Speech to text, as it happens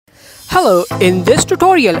Hello, in this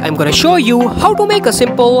tutorial I'm gonna show you how to make a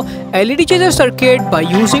simple LED chaser circuit by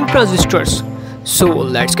using transistors. So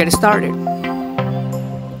let's get started.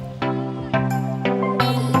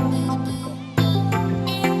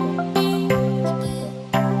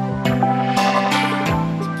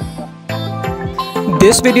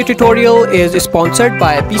 This video tutorial is sponsored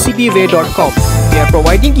by PCBway.com. We are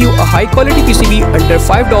providing you a high quality PCB under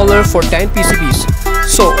 $5 for 10 PCBs.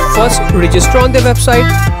 So first register on the website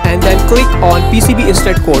and then click on PCB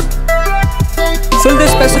insert code. Fill the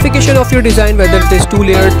specification of your design, whether it is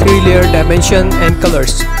 2-layer, 3-layer, dimension and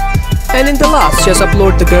colors. And in the last, just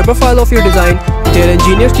upload the Gerber file of your design. Their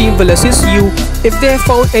engineer team will assist you if they have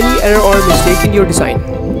found any error or mistake in your design.